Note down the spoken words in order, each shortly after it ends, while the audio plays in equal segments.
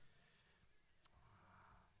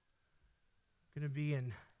Going to be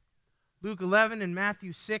in Luke 11 and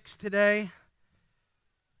Matthew 6 today.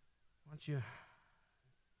 Why don't you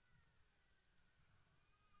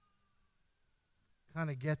kind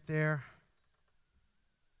of get there?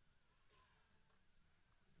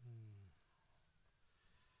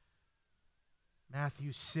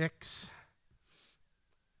 Matthew 6.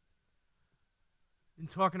 Been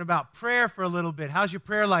talking about prayer for a little bit. How's your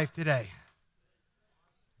prayer life today?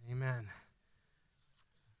 Amen.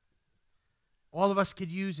 All of us could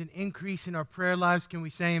use an increase in our prayer lives. Can we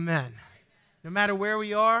say amen? No matter where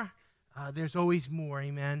we are, there's always more.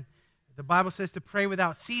 Amen. The Bible says to pray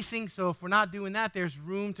without ceasing, so if we're not doing that, there's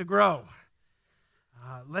room to grow.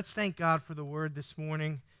 Let's thank God for the word this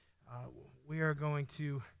morning. We are going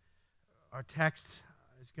to, our text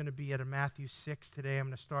is going to be at Matthew 6 today. I'm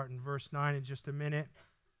going to start in verse 9 in just a minute.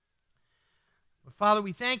 But Father,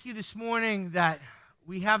 we thank you this morning that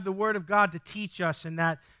we have the word of God to teach us, and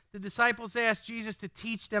that the disciples asked Jesus to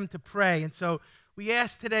teach them to pray. And so we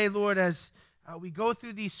ask today, Lord, as we go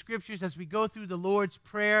through these scriptures, as we go through the Lord's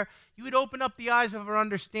Prayer, you would open up the eyes of our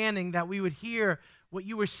understanding, that we would hear what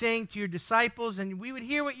you were saying to your disciples, and we would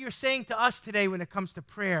hear what you're saying to us today when it comes to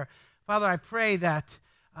prayer. Father, I pray that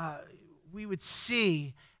we would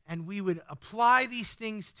see and we would apply these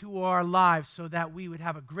things to our lives so that we would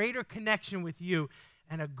have a greater connection with you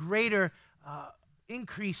and a greater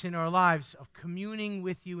increase in our lives of communing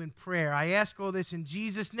with you in prayer. I ask all this in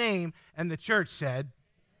Jesus' name, and the church said,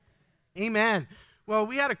 amen. Well,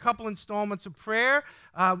 we had a couple installments of prayer.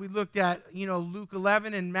 We looked at, Luke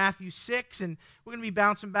 11 and Matthew 6, and we're going to be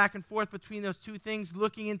bouncing back and forth between those two things,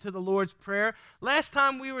 looking into the Lord's Prayer. Last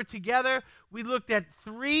time we were together, we looked at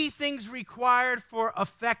 3 things required for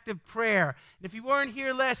effective prayer. And if you weren't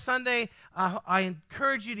here last Sunday, I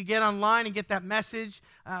encourage you to get online and get that message.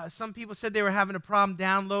 Some people said they were having a problem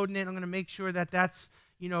downloading it. I'm going to make sure that that's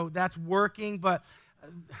working. But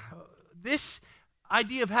this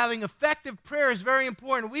idea of having effective prayer is very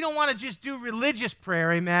important. We don't want to just do religious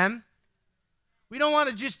prayer, amen? We don't want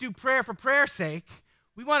to just do prayer for prayer's sake.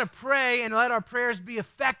 We want to pray and let our prayers be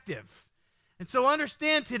effective. And so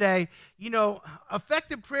understand today,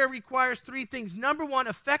 effective prayer requires 3 things. Number 1,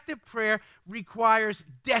 effective prayer requires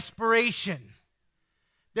desperation.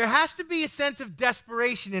 There has to be a sense of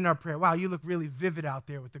desperation in our prayer. Wow, you look really vivid out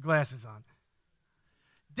there with the glasses on.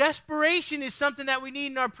 Desperation is something that we need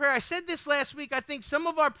in our prayer. I said this last week. I think some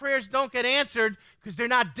of our prayers don't get answered because they're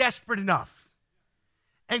not desperate enough.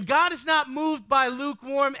 And God is not moved by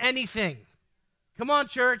lukewarm anything. Come on,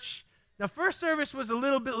 church. Now, first service was a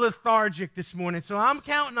little bit lethargic this morning, so I'm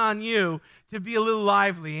counting on you to be a little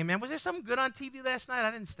lively. Amen. Was there something good on TV last night?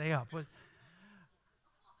 I didn't stay up.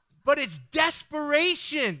 But it's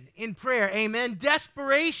desperation in prayer, amen,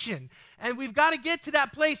 desperation. And we've got to get to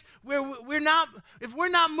that place where if we're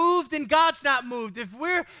not moved, then God's not moved. If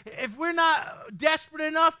we're not desperate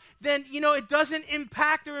enough, then, it doesn't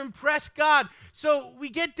impact or impress God. So we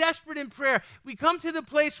get desperate in prayer. We come to the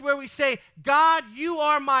place where we say, God, you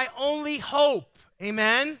are my only hope,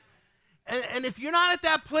 amen. And if you're not at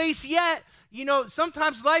that place yet,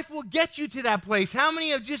 sometimes life will get you to that place. How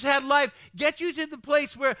many have just had life get you to the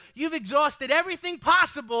place where you've exhausted everything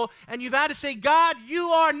possible and you've had to say, God, you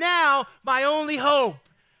are now my only hope.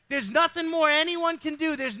 There's nothing more anyone can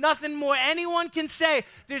do. There's nothing more anyone can say.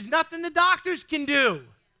 There's nothing the doctors can do.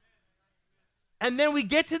 And then we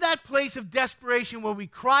get to that place of desperation where we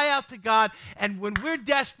cry out to God, and when we're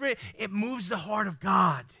desperate, it moves the heart of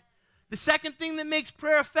God. The second thing that makes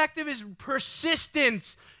prayer effective is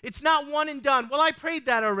persistence. It's not one and done. Well, I prayed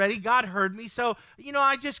that already. God heard me, so,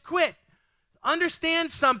 I just quit.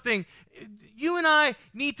 Understand something. You and I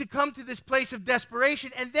need to come to this place of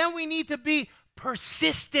desperation, and then we need to be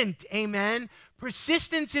persistent, amen?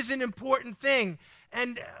 Persistence is an important thing.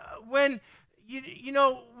 And when,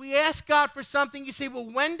 we ask God for something, you say,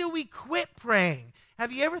 well, when do we quit praying?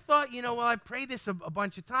 Have you ever thought, I prayed this a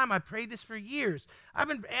bunch of time. I prayed this for years. I've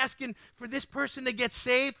been asking for this person to get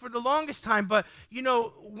saved for the longest time, but,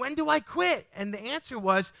 when do I quit? And the answer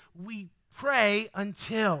was, we pray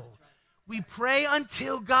until. We pray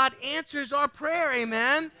until God answers our prayer,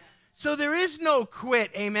 amen? So there is no quit,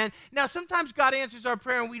 amen? Now, sometimes God answers our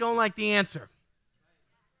prayer and we don't like the answer.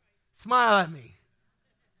 Smile at me.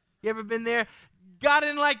 You ever been there? God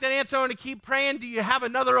didn't like that answer. I want to keep praying. Do you have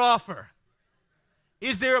another offer?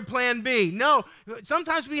 Is there a plan B? No.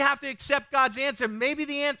 Sometimes we have to accept God's answer. Maybe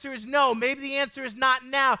the answer is no. Maybe the answer is not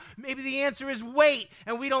now. Maybe the answer is wait,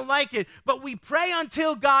 and we don't like it. But we pray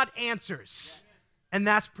until God answers. And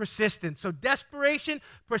that's persistence. So desperation,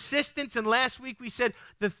 persistence, and last week we said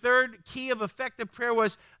the third key of effective prayer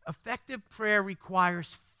was effective prayer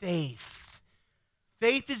requires faith.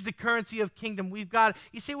 Faith is the currency of kingdom.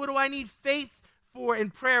 You say, what do I need faith for in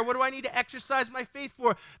prayer? What do I need to exercise my faith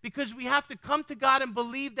for? Because we have to come to God and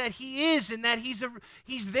believe that he is, and that he's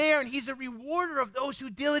there, and he's a rewarder of those who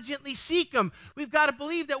diligently seek him. We've got to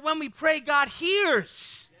believe that when we pray, God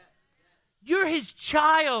hears. You're his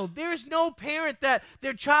child. There's no parent that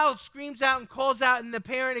their child screams out and calls out and the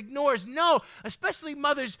parent ignores. No, especially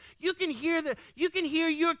mothers. You can hear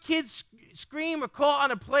your kids scream or call on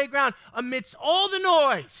a playground amidst all the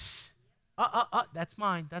noise. That's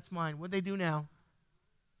mine. That's mine. What'd they do now?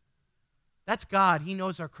 That's God. He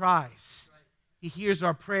knows our cries. He hears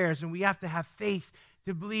our prayers, and we have to have faith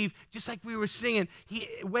to believe, just like we were singing,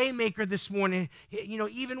 Waymaker this morning,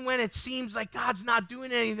 even when it seems like God's not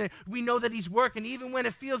doing anything, we know that he's working. Even when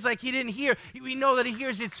it feels like he didn't hear, we know that he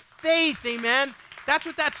hears. It's faith, amen? That's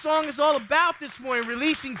what that song is all about this morning,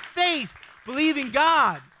 releasing faith, believing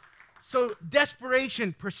God. So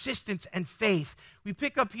desperation, persistence, and faith. We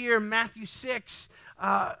pick up here in Matthew 6,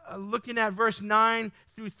 looking at verse 9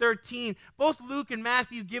 through 13. Both Luke and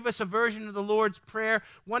Matthew give us a version of the Lord's Prayer.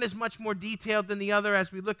 One is much more detailed than the other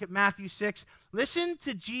as we look at Matthew 6. Listen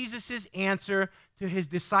to Jesus' answer to his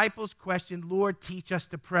disciples' question, Lord, teach us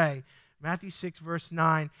to pray. Matthew 6, verse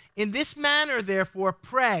 9. In this manner, therefore,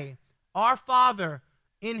 pray, Our Father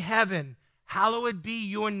in heaven, hallowed be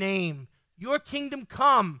your name. Your kingdom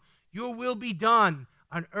come, your will be done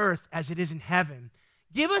on earth as it is in heaven.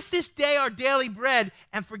 Give us this day our daily bread,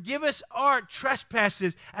 and forgive us our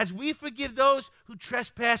trespasses as we forgive those who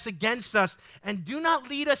trespass against us. And do not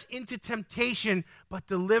lead us into temptation, but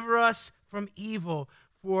deliver us from evil.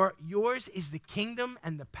 For yours is the kingdom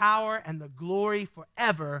and the power and the glory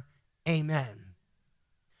forever. Amen.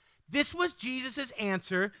 This was Jesus'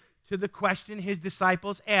 answer to the question his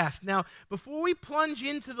disciples asked. Now, before we plunge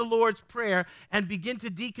into the Lord's Prayer and begin to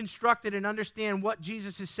deconstruct it and understand what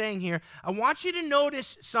Jesus is saying here, I want you to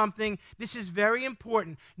notice something. This is very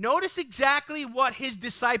important. Notice exactly what his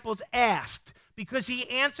disciples asked, because he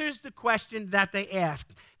answers the question that they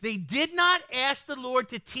asked. They did not ask the Lord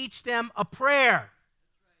to teach them a prayer.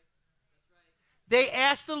 They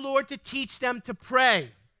asked the Lord to teach them to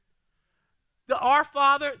pray. The Our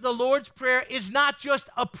Father, the Lord's Prayer, is not just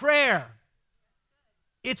a prayer.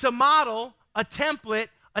 It's a model, a template,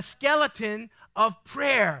 a skeleton of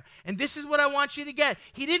prayer. And this is what I want you to get.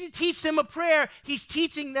 He didn't teach them a prayer. He's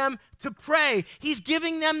teaching them to pray. He's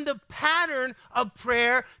giving them the pattern of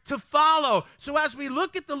prayer to follow. So as we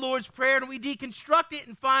look at the Lord's Prayer and we deconstruct it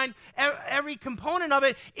and find every component of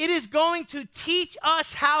it, it is going to teach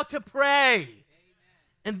us how to pray.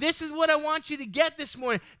 And this is what I want you to get this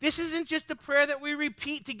morning. This isn't just a prayer that we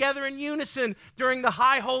repeat together in unison during the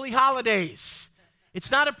high holy holidays.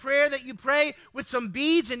 It's not a prayer that you pray with some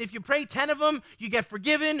beads, and if you pray 10 of them, you get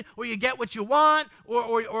forgiven, or you get what you want,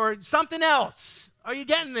 or something else. Are you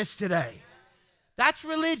getting this today? That's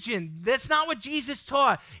religion. That's not what Jesus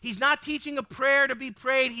taught. He's not teaching a prayer to be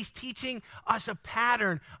prayed. He's teaching us a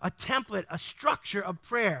pattern, a template, a structure of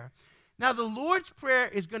prayer. Now, the Lord's Prayer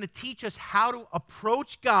is going to teach us how to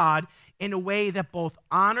approach God in a way that both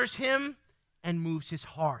honors him and moves his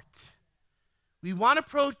heart. We want to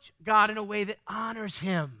approach God in a way that honors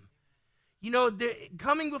him.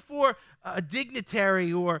 Coming before a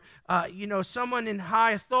dignitary or, someone in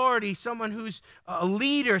high authority, someone who's a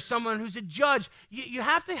leader, someone who's a judge, you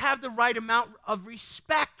have to have the right amount of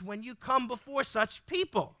respect when you come before such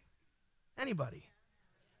people. Anybody?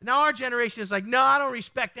 Now our generation is like, no, I don't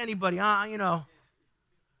respect anybody. We're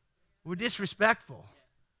disrespectful.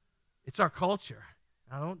 It's our culture.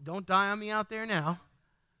 Now, don't die on me out there now.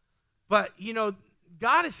 But,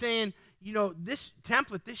 God is saying, this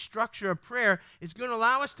template, this structure of prayer is going to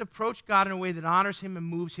allow us to approach God in a way that honors him and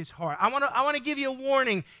moves his heart. I want to give you a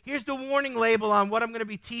warning. Here's the warning label on what I'm going to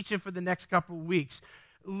be teaching for the next couple of weeks.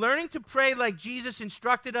 Learning to pray like Jesus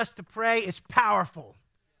instructed us to pray is powerful.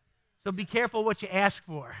 So be careful what you ask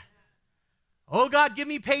for. Oh, God, give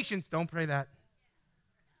me patience. Don't pray that.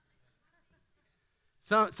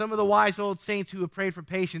 Some of the wise old saints who have prayed for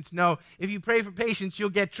patience know if you pray for patience, you'll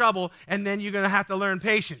get trouble, and then you're going to have to learn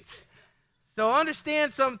patience. So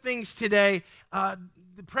understand some things today.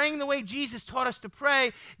 Praying the way Jesus taught us to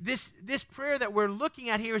pray, this prayer that we're looking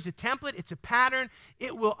at here is a template. It's a pattern.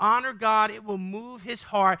 It will honor God. It will move his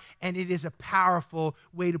heart, and it is a powerful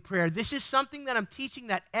way to pray. This is something that I'm teaching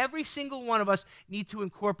that every single one of us need to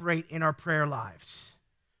incorporate in our prayer lives.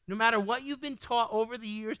 No matter what you've been taught over the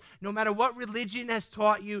years, no matter what religion has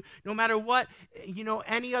taught you, no matter what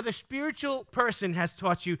any other spiritual person has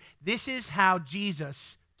taught you, this is how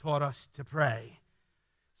Jesus taught us to pray.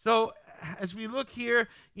 So as we look here,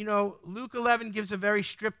 Luke 11 gives a very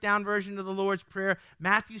stripped down version of the Lord's Prayer.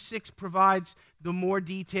 Matthew 6 provides the more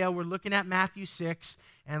detail. We're looking at Matthew 6,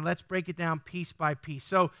 and let's break it down piece by piece.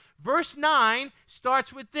 So verse 9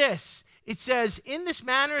 starts with this. It says, in this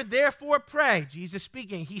manner, therefore pray. Jesus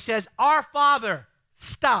speaking. He says, our Father,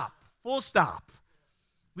 stop, full stop.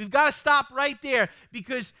 We've got to stop right there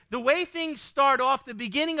because the way things start off, the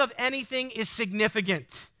beginning of anything is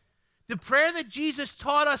significant. The prayer that Jesus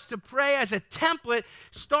taught us to pray as a template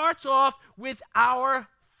starts off with our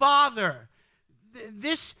Father.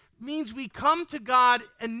 This means we come to God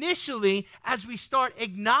initially as we start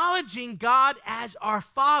acknowledging God as our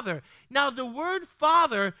Father. Now, the word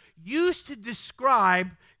Father used to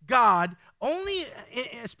describe God only,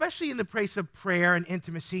 especially in the place of prayer and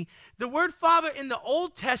intimacy, the word Father in the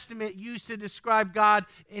Old Testament used to describe God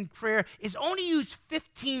in prayer is only used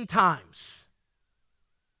 15 times.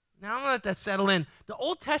 Now, I'm going to let that settle in. The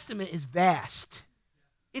Old Testament is vast.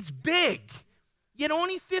 It's big. Yet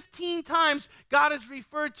only 15 times God is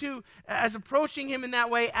referred to as approaching him in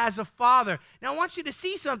that way as a father. Now, I want you to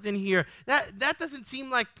see something here. That doesn't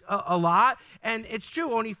seem like a lot, and it's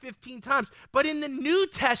true, only 15 times. But in the New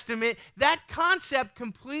Testament, that concept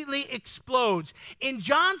completely explodes. In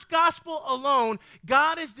John's Gospel alone,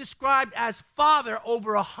 God is described as Father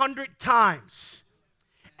over 100 times.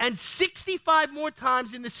 And 65 more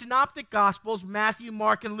times in the Synoptic Gospels, Matthew,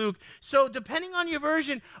 Mark, and Luke. So depending on your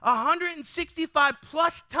version, 165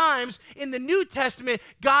 plus times in the New Testament,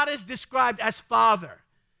 God is described as Father.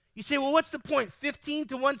 You say, well, what's the point? 15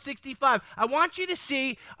 to 165. I want you to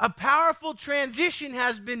see a powerful transition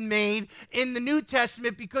has been made in the New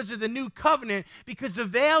Testament because of the new covenant, because the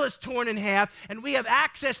veil is torn in half, and we have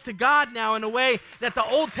access to God now in a way that the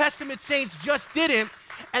Old Testament saints just didn't.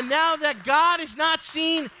 And now that God is not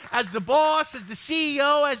seen as the boss, as the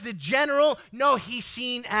CEO, as the general, no, he's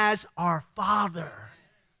seen as our Father.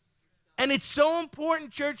 And it's so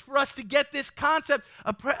important, church, for us to get this concept,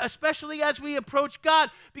 especially as we approach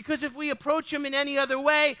God, because if we approach him in any other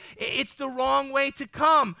way, it's the wrong way to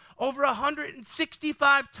come. Over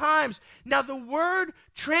 165 times. Now, the word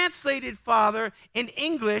translated Father in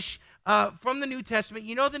English from the New Testament,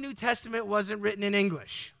 the New Testament wasn't written in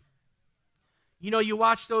English. You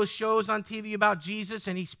watch those shows on TV about Jesus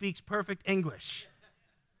and he speaks perfect English.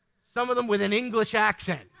 Some of them with an English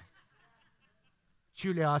accent.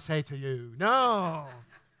 Truly I say to you, no.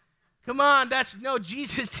 Come on,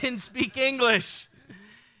 Jesus didn't speak English.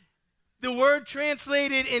 The word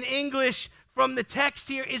translated in English from the text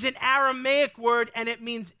here is an Aramaic word, and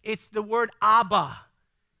it's the word Abba.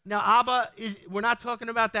 Now, Abba, we're not talking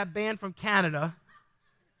about that band from Canada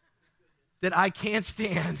that I can't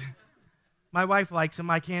stand. My wife likes them.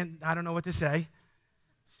 I don't know what to say.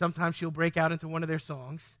 Sometimes she'll break out into one of their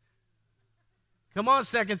songs. Come on,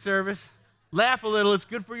 second service. Laugh a little. It's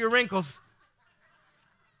good for your wrinkles.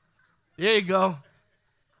 There you go.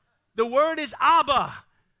 The word is Abba,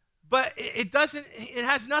 but it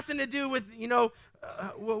has nothing to do with,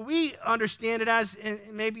 what we understand it as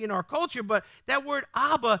maybe in our culture, but that word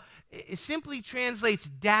Abba, it simply translates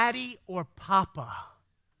daddy or papa.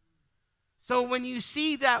 So when you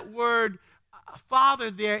see that word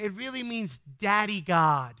Father there, it really means daddy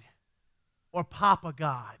God or papa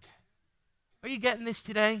God. Are you getting this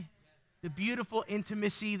today? The beautiful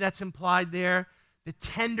intimacy that's implied there, the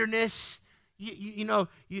tenderness.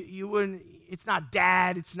 You wouldn't, it's not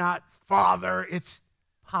dad, it's not father, it's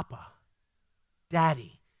papa,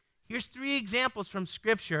 daddy. Here's 3 examples from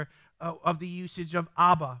Scripture of the usage of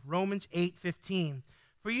Abba. Romans 8:15.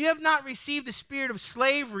 For you have not received the spirit of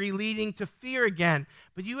slavery leading to fear again,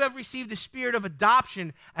 but you have received the spirit of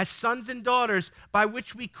adoption as sons and daughters, by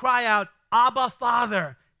which we cry out, Abba,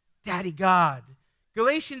 Father, Daddy God.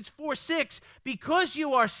 Galatians 4:6, because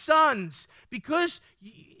you are sons, because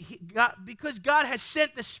God has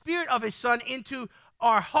sent the Spirit of His Son into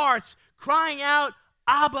our hearts, crying out,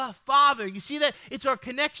 Abba, Father. You see that? It's our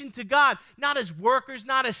connection to God, not as workers,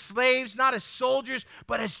 not as slaves, not as soldiers,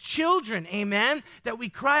 but as children, amen? That we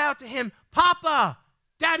cry out to Him, Papa,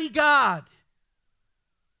 Daddy God.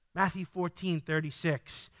 Matthew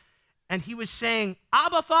 14:36. And He was saying,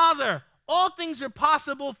 Abba, Father, all things are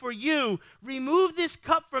possible for you. Remove this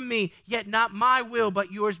cup from me, yet not my will,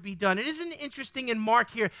 but yours be done. It isn't interesting in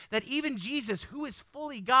Mark here that even Jesus, who is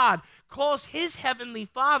fully God, calls his heavenly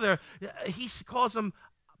Father, he calls him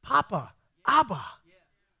Papa, Abba.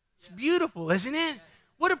 It's beautiful, isn't it?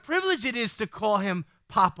 What a privilege it is to call him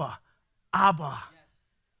Papa, Abba.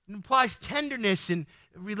 It implies tenderness and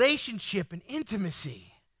relationship and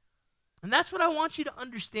intimacy. And that's what I want you to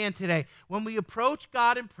understand today. When we approach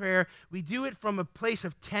God in prayer, we do it from a place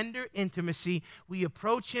of tender intimacy. We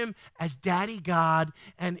approach him as Daddy God,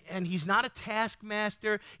 and he's not a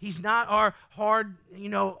taskmaster. He's not our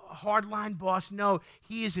hardline boss. No,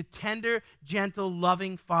 he is a tender, gentle,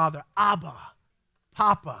 loving Father. Abba,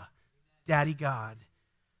 Papa, Daddy God.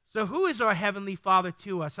 So who is our Heavenly Father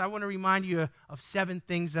to us? I want to remind you of 7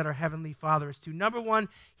 things that our Heavenly Father is to. Number 1,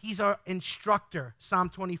 he's our instructor, Psalm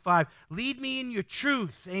 25. Lead me in your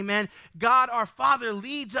truth, amen. God, our Father,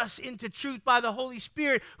 leads us into truth by the Holy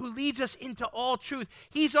Spirit, who leads us into all truth.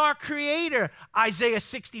 He's our creator, Isaiah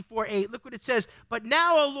 64:8. Look what it says. But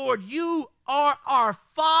now, O Lord, you are our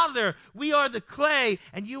Father. We are the clay,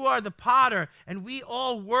 and you are the potter, and we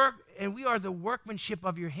all work, and we are the workmanship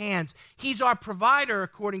of your hands. He's our provider,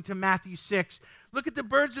 according to Matthew 6. Look at the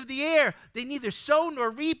birds of the air. They neither sow nor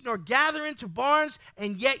reap nor gather into barns,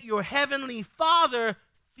 and yet your heavenly Father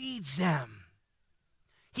feeds them.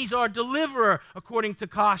 He's our deliverer, according to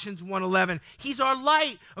Colossians 1:11. He's our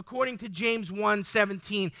light, according to James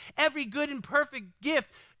 1:17. Every good and perfect gift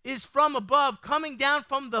is from above, coming down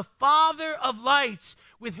from the Father of lights,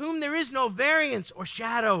 with whom there is no variance or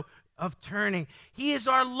shadow of turning. He is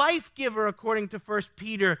our life giver, according to 1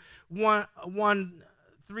 Peter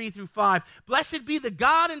 1:3-5. Blessed be the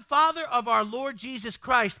God and Father of our Lord Jesus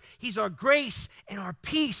Christ. He's our grace and our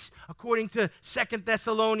peace, according to 2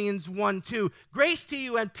 Thessalonians 1:2. Grace to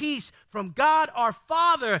you and peace from God our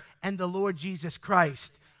Father and the Lord Jesus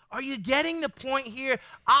Christ. Are you getting the point here?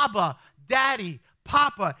 Abba, Daddy,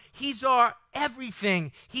 Papa, he's our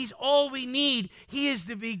everything. He's all we need. He is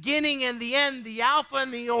the beginning and the end, the Alpha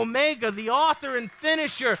and the Omega, the author and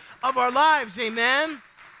finisher of our lives. Amen?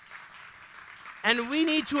 And we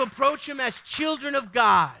need to approach him as children of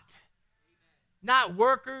God. Not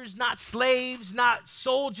workers, not slaves, not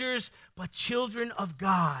soldiers, but children of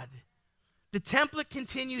God. The template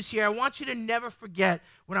continues here. I want you to never forget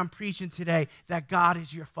what I'm preaching today, that God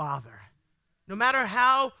is your Father. No matter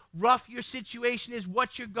how rough your situation is,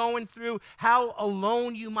 what you're going through, how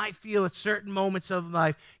alone you might feel at certain moments of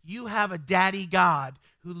life, you have a Daddy God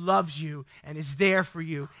who loves you and is there for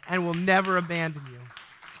you and will never abandon you.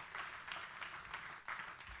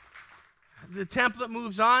 The template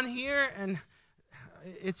moves on here, and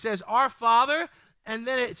it says, our Father, and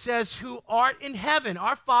then it says, who art in heaven,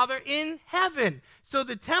 our Father in heaven. So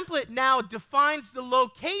the template now defines the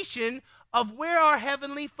location of where our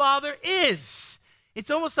Heavenly Father is. It's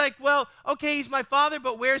almost like, well, okay, he's my Father,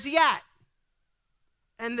 but where's he at?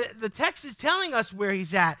 And the text is telling us where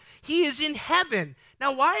he's at. He is in heaven.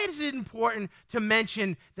 Now, why is it important to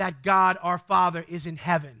mention that God, our Father, is in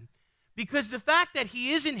heaven? Because the fact that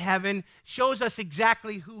he is in heaven shows us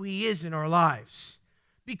exactly who he is in our lives.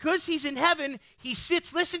 Because he's in heaven, he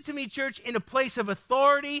sits, listen to me, church, in a place of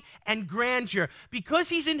authority and grandeur. Because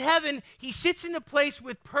he's in heaven, he sits in a place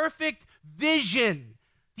with perfect vision.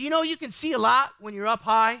 Do you know you can see a lot when you're up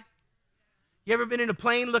high? You ever been in a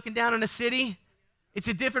plane looking down on a city? It's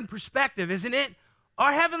a different perspective, isn't it?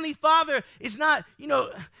 Our Heavenly Father is not,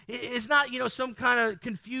 some kind of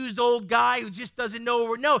confused old guy who just doesn't know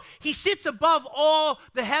where. No, he sits above all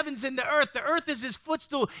the heavens and the earth. The earth is his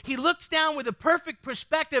footstool. He looks down with a perfect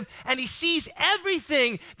perspective, and he sees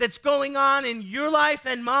everything that's going on in your life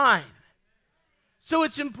and mine. So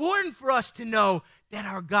it's important for us to know that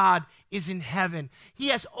our God is in heaven. He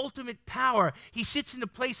has ultimate power. He sits in a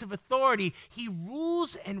place of authority. He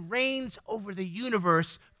rules and reigns over the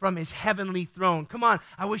universe from his heavenly throne. Come on,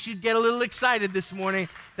 I wish you'd get a little excited this morning.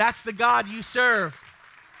 That's the God you serve.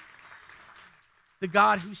 The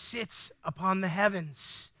God who sits upon the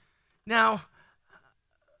heavens. Now,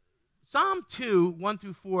 Psalm 2,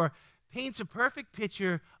 1-4, paints a perfect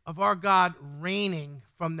picture of our God reigning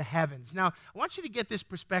from the heavens. Now, I want you to get this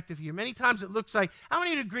perspective here. Many times it looks like, how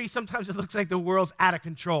many would agree sometimes it looks like the world's out of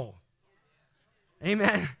control?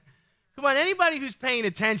 Amen. Come on, anybody who's paying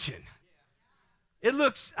attention. It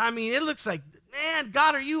looks like, man,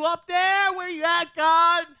 God, are you up there? Where you at,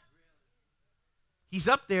 God? He's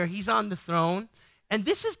up there. He's on the throne. And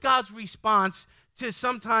this is God's response to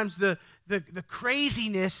sometimes the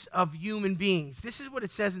craziness of human beings. This is what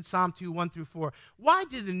it says in Psalm 2, 1-4. Why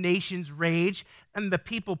do the nations rage and the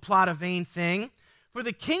people plot a vain thing? For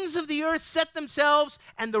the kings of the earth set themselves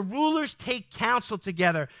and the rulers take counsel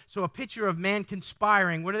together. So a picture of man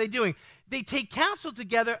conspiring. What are they doing? they take counsel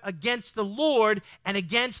together against the Lord and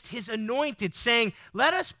against his anointed, saying,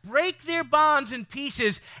 let us break their bonds in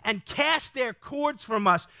pieces and cast their cords from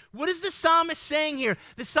us. What is the psalmist saying here?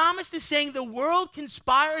 The psalmist is saying the world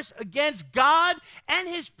conspires against God and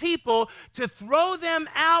his people to throw them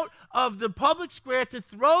out of the public square, to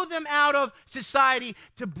throw them out of society,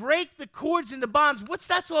 to break the cords and the bonds. What's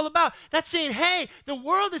that all about? That's saying, hey, the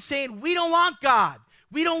world is saying we don't want God.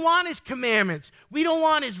 We don't want his commandments. We don't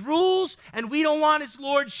want his rules, and we don't want his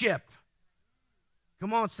lordship.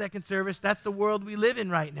 Come on, second service. That's the world we live in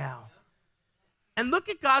right now. And look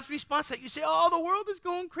at God's response to that. You say, oh, the world is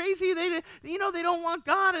going crazy. They don't want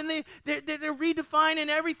God, and they're redefining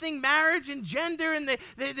everything, marriage and gender, and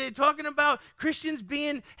they're talking about Christians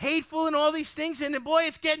being hateful and all these things. And boy,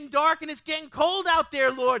 it's getting dark and it's getting cold out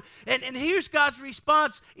there, Lord. And here's God's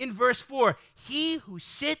response in verse 4. He who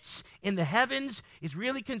sits in the heavens is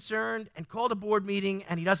really concerned and called a board meeting,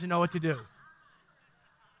 and he doesn't know what to do.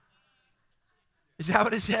 Is that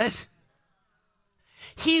what it says?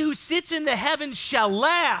 He who sits in the heavens shall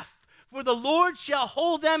laugh, for the Lord shall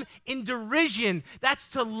hold them in derision. That's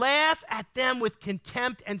to laugh at them with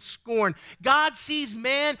contempt and scorn. God sees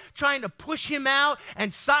man trying to push him out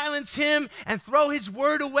and silence him and throw his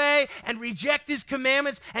word away and reject his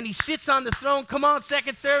commandments, and he sits on the throne. Come on,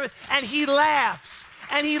 second service. And he laughs.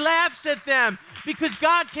 And he laughs at them because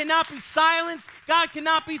God cannot be silenced. God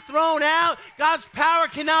cannot be thrown out. God's power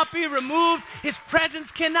cannot be removed. His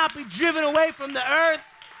presence cannot be driven away from the earth.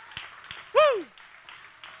 Woo!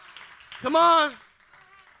 Come on.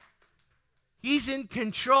 He's in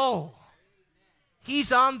control.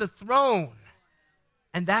 He's on the throne.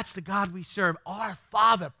 And that's the God we serve, our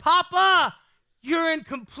Father. Papa, you're in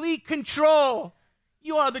complete control.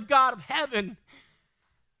 You are the God of heaven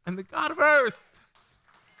and the God of earth.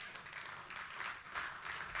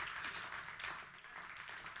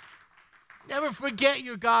 Never forget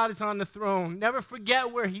your God is on the throne. Never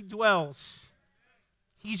forget where he dwells.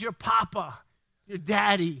 He's your papa, your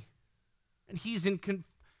daddy, and he's in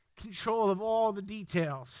control of all the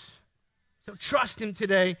details. So trust him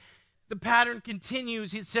today. The pattern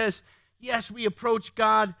continues. It says, yes, we approach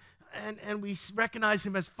God and we recognize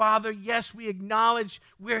him as Father. Yes, we acknowledge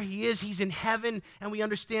where he is. He's in heaven, and we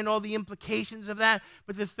understand all the implications of that.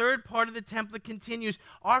 But the third part of the template continues.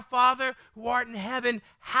 Our Father who art in heaven,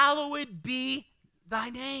 hallowed be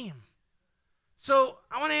thy name. So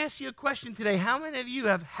I want to ask you a question today. How many of you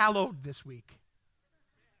have hallowed this week?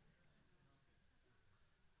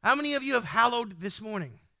 How many of you have hallowed this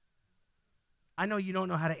morning? I know you don't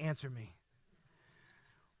know how to answer me.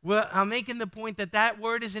 Well, I'm making the point that that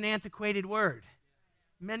word is an antiquated word.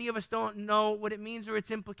 Many of us don't know what it means or its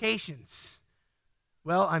implications.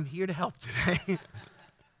 Well, I'm here to help today.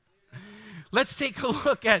 Let's take a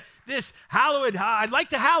look at this. Hallowed. I'd like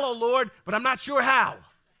to hallow, Lord, but I'm not sure how.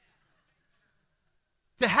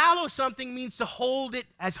 To hallow something means to hold it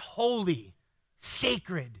as holy,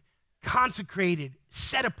 sacred, consecrated,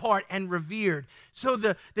 set apart, and revered. So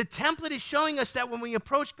the template is showing us that when we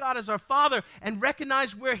approach God as our Father and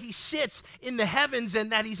recognize where he sits in the heavens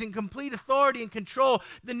and that he's in complete authority and control,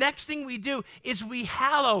 the next thing we do is we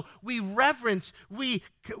hallow, we reverence, we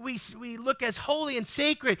look as holy and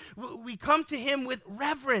sacred. We come to him with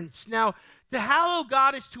reverence. Now, to hallow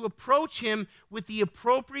God is to approach him with the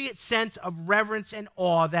appropriate sense of reverence and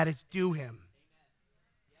awe that is due him.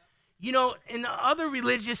 You know, in other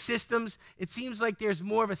religious systems, it seems like there's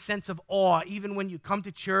more of a sense of awe, even when you come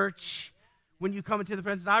to church, when you come into the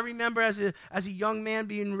presence. I remember as a young man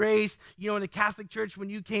being raised, in the Catholic Church, when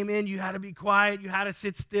you came in, you had to be quiet, you had to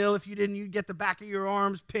sit still. If you didn't, you'd get the back of your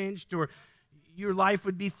arms pinched, or your life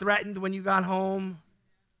would be threatened when you got home.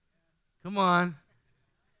 Come on.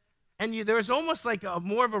 And there was almost like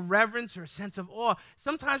more of a reverence or a sense of awe.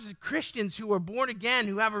 Sometimes as Christians who are born again,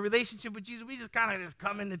 who have a relationship with Jesus, we just kind of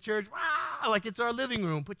come into church, wow, like it's our living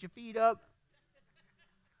room. Put your feet up.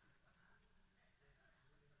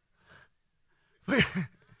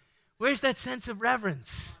 Where's that sense of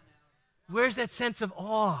reverence? Where's that sense of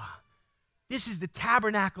awe? This is the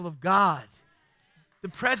tabernacle of God. The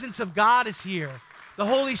presence of God is here. The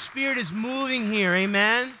Holy Spirit is moving here,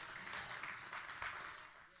 amen?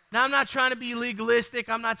 Now, I'm not trying to be legalistic.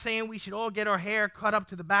 I'm not saying we should all get our hair cut up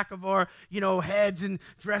to the back of our, heads and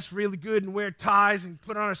dress really good and wear ties and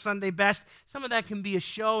put on our Sunday best. Some of that can be a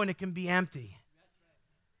show and it can be empty.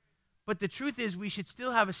 But the truth is we should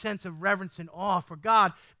still have a sense of reverence and awe for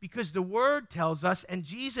God because the Word tells us, and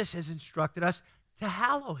Jesus has instructed us, to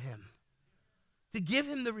hallow him, to give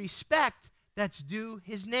him the respect that's due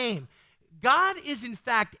his name. God is, in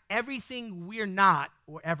fact, everything we're not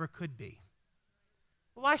or ever could be.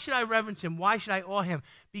 Why should I reverence him? Why should I awe him?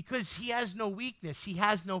 Because he has no weakness. He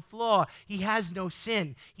has no flaw. He has no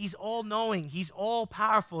sin. He's all-knowing. He's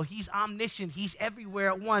all-powerful. He's omniscient. He's everywhere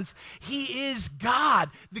at once. He is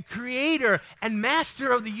God, the creator and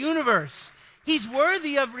master of the universe. He's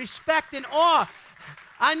worthy of respect and awe.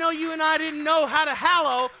 I know you and I didn't know how to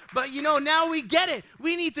hallow, but now we get it.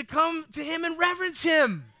 We need to come to him and reverence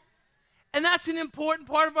him. And that's an important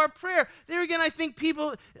part of our prayer. There again, I think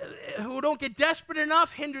people who don't get desperate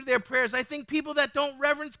enough hinder their prayers. I think people that don't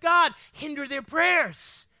reverence God hinder their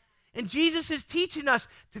prayers. And Jesus is teaching us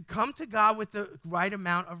to come to God with the right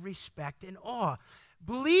amount of respect and awe.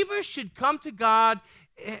 Believers should come to God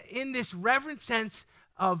in this reverent sense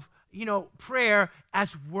of, prayer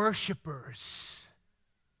as worshipers.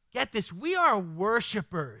 Get this, we are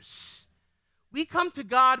worshipers. We come to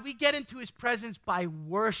God, we get into his presence by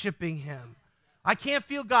worshiping him. I can't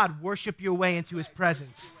feel God. Worship your way into his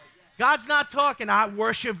presence. God's not talking,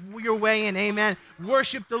 worship your way in, amen.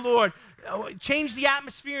 Worship the Lord. Change the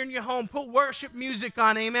atmosphere in your home. Put worship music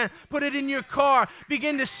on, amen. Put it in your car.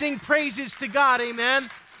 Begin to sing praises to God, amen.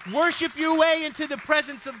 Worship your way into the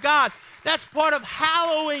presence of God. That's part of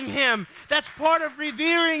hallowing him. That's part of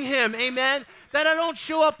revering him, amen. That I don't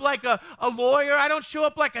show up like a lawyer. I don't show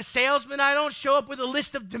up like a salesman. I don't show up with a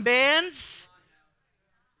list of demands.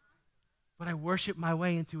 But I worship my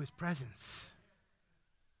way into his presence.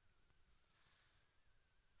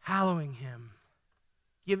 Hallowing him.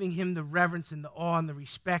 Giving him the reverence and the awe and the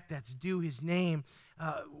respect that's due his name.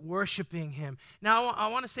 Worshiping him. Now, I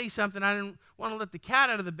want to say something. I didn't want to let the cat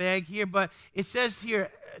out of the bag here, but it says here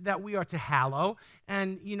that we are to hallow.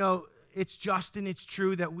 And, it's just and it's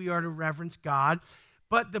true that we are to reverence God.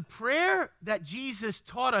 But the prayer that Jesus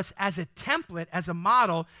taught us as a template, as a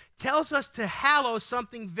model, tells us to hallow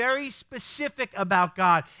something very specific about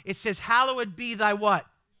God. It says, hallowed be thy what?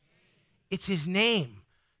 It's his name.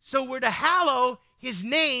 So we're to hallow his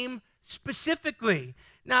name specifically.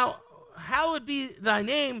 Now, hallowed be thy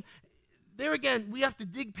name, there again, we have to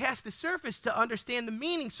dig past the surface to understand the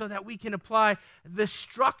meaning so that we can apply the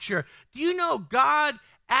structure. Do you know God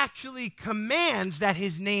actually commands that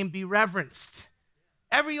his name be reverenced?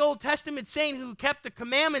 Every Old Testament saint who kept the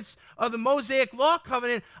commandments of the Mosaic Law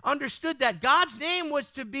covenant understood that God's name was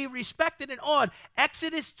to be respected and awed.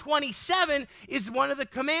 Exodus 27 is one of the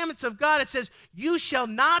commandments of God. It says, you shall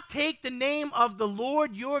not take the name of the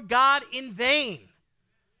Lord your God in vain.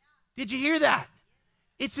 Did you hear that?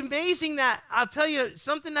 It's amazing that, I'll tell you,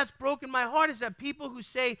 something that's broken my heart is that people who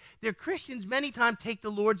say they're Christians many times take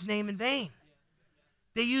the Lord's name in vain.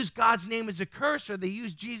 They use God's name as a curse, or they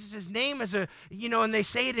use Jesus' name as a, and they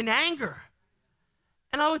say it in anger.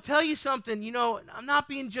 And I would tell you something, I'm not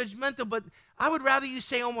being judgmental, but I would rather you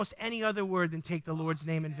say almost any other word than take the Lord's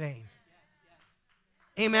name in vain.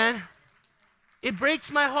 Amen? It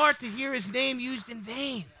breaks my heart to hear his name used in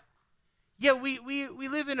vain. Yet we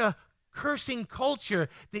live in a cursing culture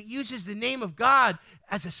that uses the name of God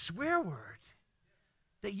as a swear word,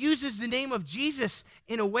 that uses the name of Jesus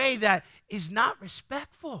in a way that is not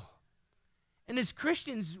respectful. And as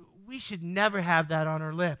Christians, we should never have that on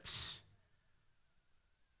our lips.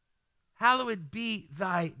 Hallowed be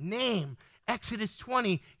thy name. Exodus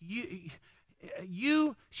 20,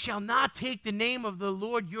 you shall not take the name of the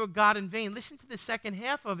Lord your God in vain. Listen to the second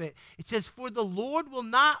half of it. It says, for the Lord will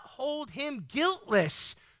not hold him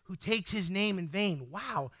guiltless who takes his name in vain.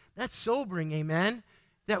 Wow, that's sobering, amen?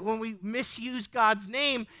 That when we misuse God's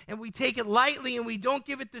name and we take it lightly and we don't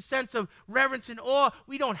give it the sense of reverence and awe,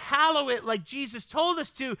 we don't hallow it like Jesus told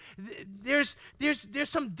us to, there's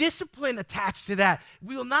some discipline attached to that.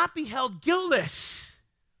 We will not be held guiltless.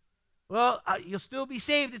 Well, you'll still be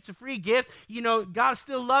saved. It's a free gift. God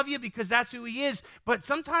still love you because that's who he is. But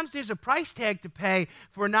sometimes there's a price tag to pay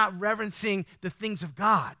for not reverencing the things of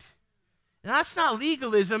God. And that's not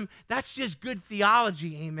legalism. That's just good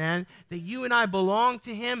theology, amen, that you and I belong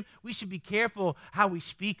to him. We should be careful how we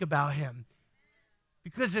speak about him.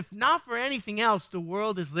 Because if not for anything else, the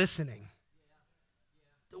world is listening.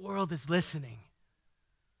 The world is listening.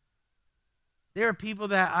 There are people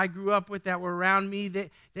that I grew up with that were around me.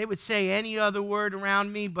 They would say any other word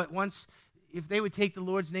around me, but if they would take the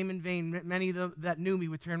Lord's name in vain, many of them that knew me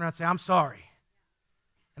would turn around and say, I'm sorry.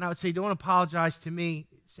 And I would say, don't apologize to me.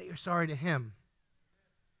 Say you're sorry to him.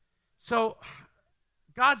 So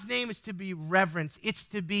God's name is to be reverenced. It's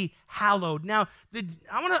to be hallowed. Now,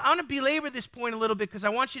 I want to belabor this point a little bit because I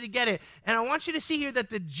want you to get it. And I want you to see here that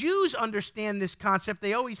the Jews understand this concept.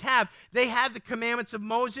 They always have. They had the commandments of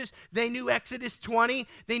Moses. They knew Exodus 20.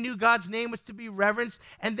 They knew God's name was to be reverenced.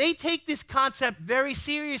 And they take this concept very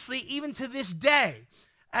seriously even to this day.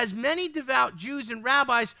 as many devout Jews and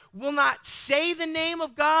rabbis will not say the name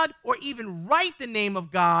of God or even write the name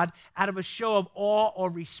of God out of a show of awe or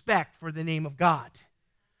respect for the name of God.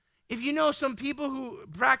 If you know some people who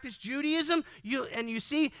practice Judaism, you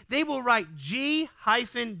see, they will write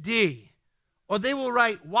G-D, or they will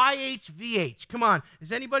write YHVH. Come on,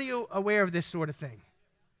 is anybody aware of this sort of thing?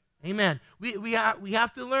 Amen. We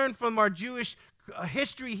have to learn from our Jewish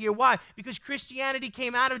history here. Why? Because Christianity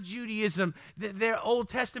came out of Judaism. Their Old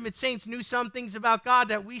Testament saints knew some things about God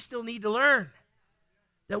that we still need to learn,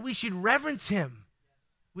 that we should reverence him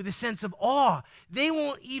with a sense of awe. They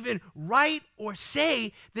won't even write or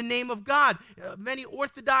say the name of God. Many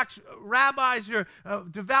Orthodox rabbis or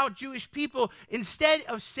devout Jewish people, instead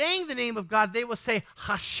of saying the name of God, they will say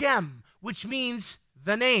Hashem, which means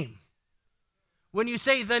the name. When you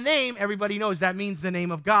say the name, everybody knows that means the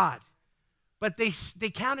name of God. But they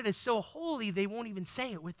count it as so holy, they won't even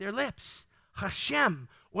say it with their lips. Hashem.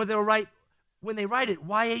 Or they'll write, when they write it,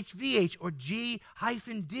 YHVH or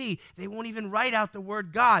G-D, they won't even write out the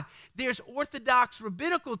word God. There's Orthodox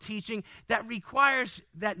rabbinical teaching that requires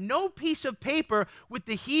that no piece of paper with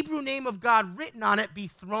the Hebrew name of God written on it be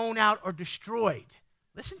thrown out or destroyed.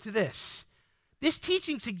 Listen to this. This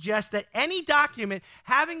teaching suggests that any document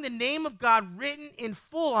having the name of God written in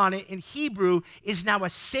full on it in Hebrew is now a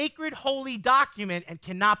sacred, holy document and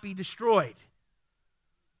cannot be destroyed.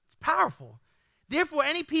 It's powerful. Therefore,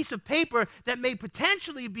 any piece of paper that may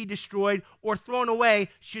potentially be destroyed or thrown away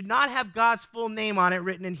should not have God's full name on it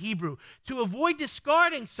written in Hebrew. To avoid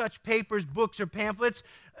discarding such papers, books, or pamphlets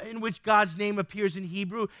in which God's name appears in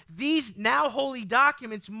Hebrew, these now holy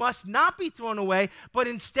documents must not be thrown away, but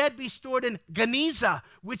instead be stored in Geniza,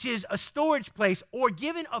 which is a storage place, or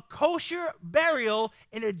given a kosher burial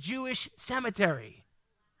in a Jewish cemetery.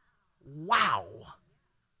 Wow.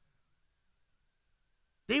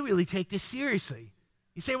 They really take this seriously.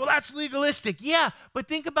 You say, well, that's legalistic. Yeah, but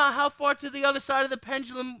think about how far to the other side of the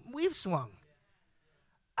pendulum we've swung.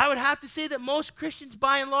 I would have to say that most Christians,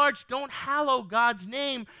 by and large, don't hallow God's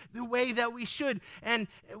name the way that we should. And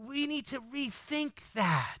we need to rethink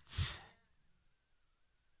that.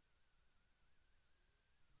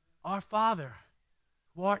 Our Father,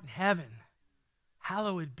 who art in heaven,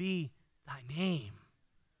 hallowed be thy name.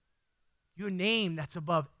 Your name that's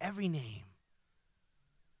above every name.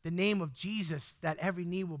 The name of Jesus that every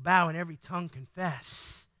knee will bow and every tongue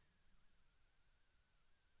confess.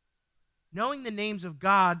 Knowing the names of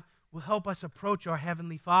God will help us approach our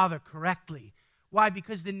Heavenly Father correctly. Why?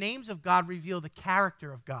 Because the names of God reveal the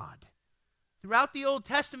character of God. Throughout the Old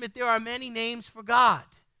Testament, there are many names for God.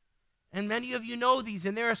 And many of you know these,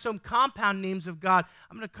 and there are some compound names of God.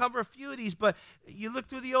 I'm going to cover a few of these, but you look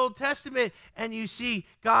through the Old Testament and you see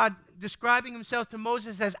God describing himself to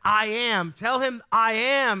Moses as I am. Tell him I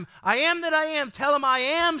am. I am that I am. Tell him I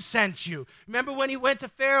am sent you. Remember when he went to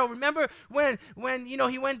Pharaoh? Remember when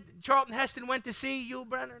he went, Charlton Heston went to see Yul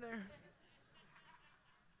Brynner there?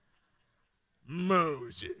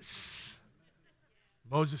 Moses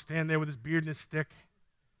standing there with his beard and his stick.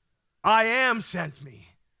 I am sent me.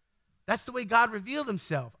 That's the way God revealed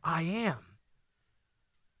himself. I am.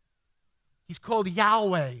 He's called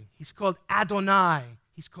Yahweh. He's called Adonai.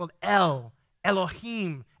 He's called El,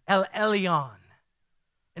 Elohim, El Elyon.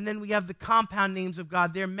 And then we have the compound names of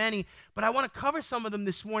God. There are many, but I want to cover some of them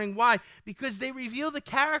this morning. Why? Because they reveal the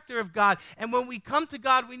character of God. And when we come to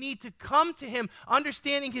God, we need to come to him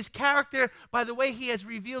understanding his character by the way he has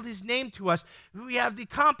revealed his name to us. We have the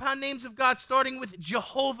compound names of God starting with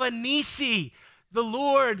Jehovah Nisi, the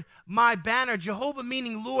Lord, my banner. Jehovah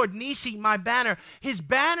meaning Lord, Nisi, my banner. His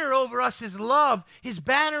banner over us is love. His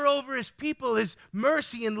banner over his people is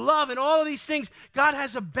mercy and love and all of these things. God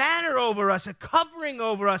has a banner over us, a covering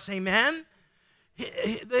over us, amen?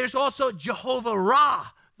 There's also Jehovah Ra.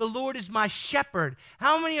 The Lord is my shepherd.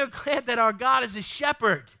 How many are glad that our God is a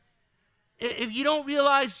shepherd? If you don't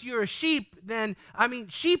realize you're a sheep, then,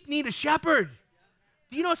 sheep need a shepherd.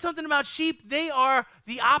 Do you know something about sheep? They are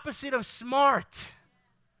the opposite of smart.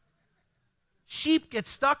 Sheep get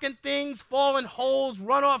stuck in things, fall in holes,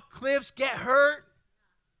 run off cliffs, get hurt.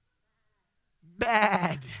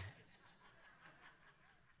 Bad.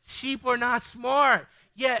 Sheep are not smart,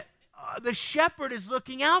 yet the shepherd is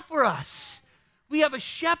looking out for us. We have a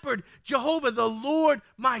shepherd, Jehovah, the Lord,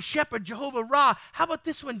 my shepherd, Jehovah Ra. How about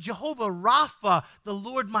this one, Jehovah Rapha, the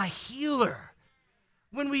Lord, my healer.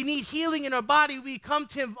 When we need healing in our body, we come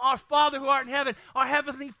to him, our Father who art in heaven, our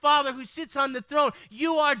Heavenly Father who sits on the throne.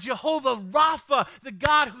 You are Jehovah Rapha, the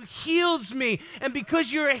God who heals me. And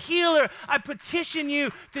because you're a healer, I petition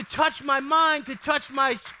you to touch my mind, to touch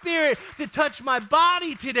my spirit, to touch my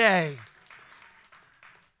body today.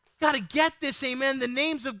 got to get this, amen. The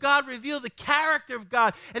names of God reveal the character of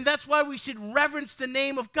God, and that's why we should reverence the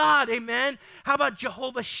name of God, amen. How about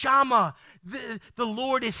Jehovah Shammah? The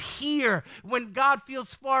Lord is here. When God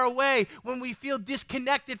feels far away, when we feel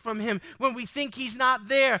disconnected from him, when we think he's not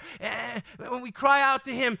there, when we cry out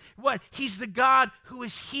to him, what? He's the God who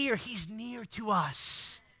is here. He's near to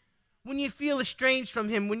us. When you feel estranged from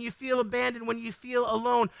him, when you feel abandoned, when you feel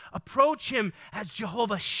alone, approach him as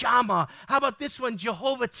Jehovah Shammah. How about this one,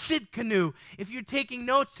 Jehovah Tzidkenu? If you're taking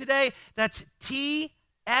notes today, that's Tsidkenu.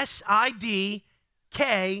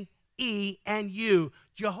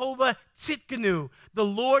 Jehovah Tzidkenu, the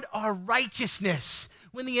Lord our righteousness.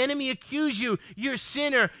 When the enemy accuses you, you're a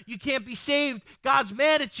sinner, you can't be saved, God's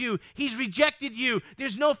mad at you, he's rejected you,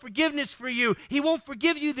 there's no forgiveness for you, he won't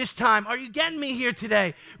forgive you this time. Are you getting me here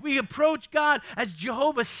today? We approach God as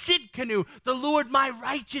Jehovah Tzidkenu, the Lord my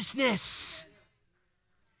righteousness.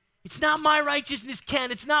 It's not my righteousness,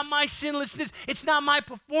 Ken. It's not my sinlessness. It's not my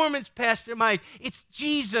performance, Pastor Mike. It's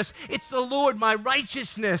Jesus. It's the Lord my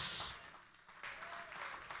righteousness.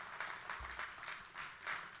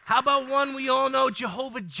 How about one we all know,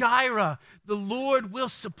 Jehovah Jireh, the Lord will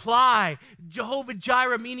supply. Jehovah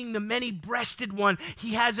Jireh, meaning the many-breasted one.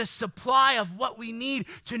 He has a supply of what we need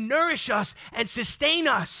to nourish us and sustain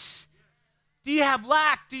us. Do you have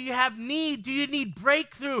lack? Do you have need? Do you need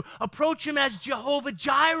breakthrough? Approach him as Jehovah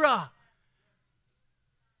Jireh.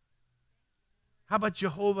 How about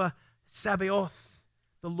Jehovah Sabaoth,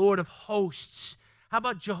 the Lord of hosts? How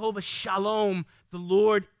about Jehovah Shalom, the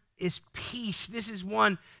Lord is peace? This is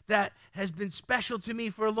one that has been special to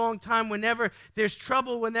me for a long time. Whenever there's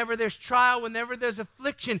trouble, whenever there's trial, whenever there's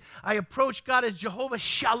affliction, I approach God as Jehovah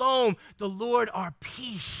Shalom, the Lord our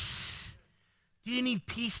peace. Do you need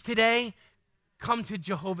peace today? Come to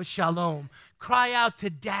Jehovah Shalom. Cry out to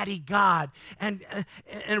Daddy God and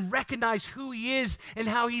recognize who he is and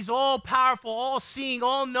how he's all powerful, all seeing,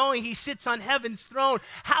 all knowing. He sits on heaven's throne.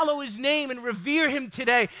 Hallow his name and revere him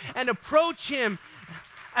today and approach him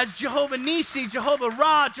as Jehovah Nisi, Jehovah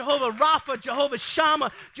Ra, Jehovah Rapha, Jehovah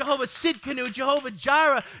Shammah, Jehovah Tzidkenu, Jehovah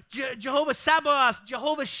Jireh, Jehovah Sabaoth,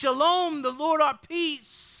 Jehovah Shalom, the Lord our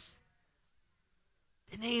peace.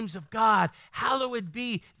 The names of God, hallowed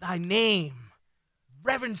be thy name.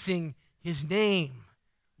 Reverencing his name,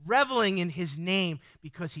 reveling in his name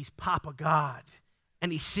because he's Papa God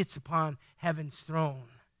and he sits upon heaven's throne.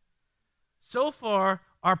 So far,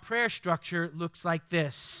 our prayer structure looks like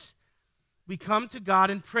this. We come to God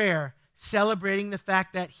in prayer, celebrating the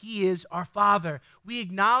fact that he is our Father. We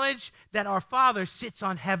acknowledge that our Father sits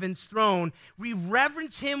on heaven's throne. We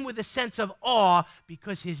reverence him with a sense of awe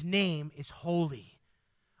because his name is holy.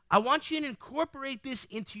 I want you to incorporate this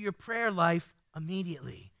into your prayer life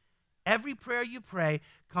immediately. Every prayer you pray,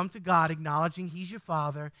 come to God acknowledging he's your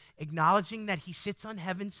Father, acknowledging that he sits on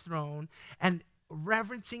heaven's throne, and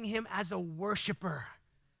reverencing him as a worshiper.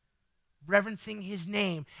 Reverencing his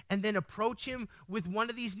name, and then approach him with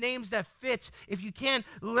one of these names that fits. If you can't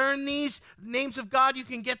learn these names of God, you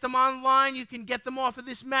can get them online, you can get them off of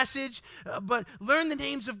this message, but learn the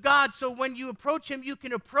names of God so when you approach him, you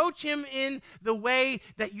can approach him in the way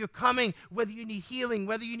that you're coming, whether you need healing,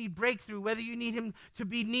 whether you need breakthrough, whether you need him to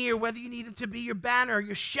be near, whether you need him to be your banner,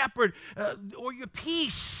 your shepherd, or your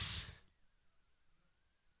peace.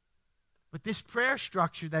 But this prayer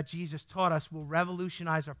structure that Jesus taught us will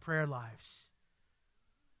revolutionize our prayer lives.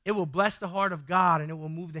 It will bless the heart of God and it will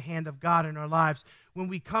move the hand of God in our lives. When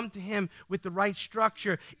we come to him with the right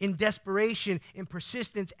structure, in desperation, in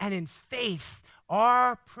persistence, and in faith,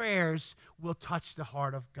 our prayers will touch the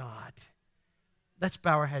heart of God. Let's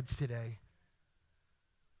bow our heads today.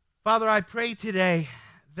 Father, I pray today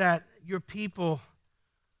that your people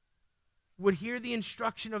would hear the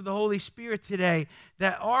instruction of the Holy Spirit today,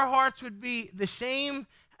 that our hearts would be the same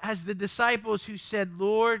as the disciples who said,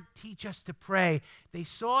 Lord, teach us to pray. They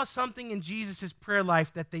saw something in Jesus' prayer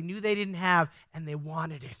life that they knew they didn't have, and they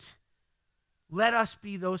wanted it. Let us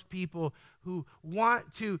be those people who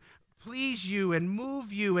want to please you and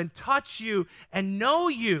move you and touch you and know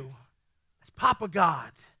you as Papa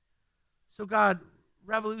God. So God,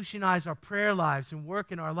 revolutionize our prayer lives and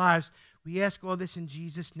work in our lives. We ask all this in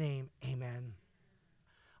Jesus' name. Amen.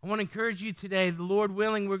 I want to encourage you today, the Lord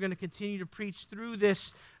willing, we're going to continue to preach through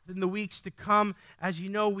this in the weeks to come. As you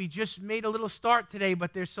know, we just made a little start today,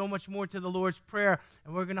 but there's so much more to the Lord's Prayer,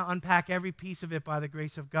 and we're going to unpack every piece of it by the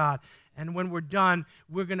grace of God. And when we're done,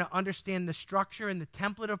 we're going to understand the structure and the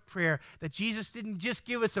template of prayer, that Jesus didn't just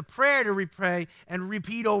give us a prayer to pray and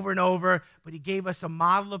repeat over and over, but he gave us a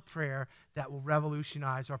model of prayer that will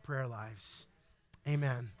revolutionize our prayer lives.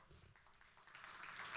 Amen.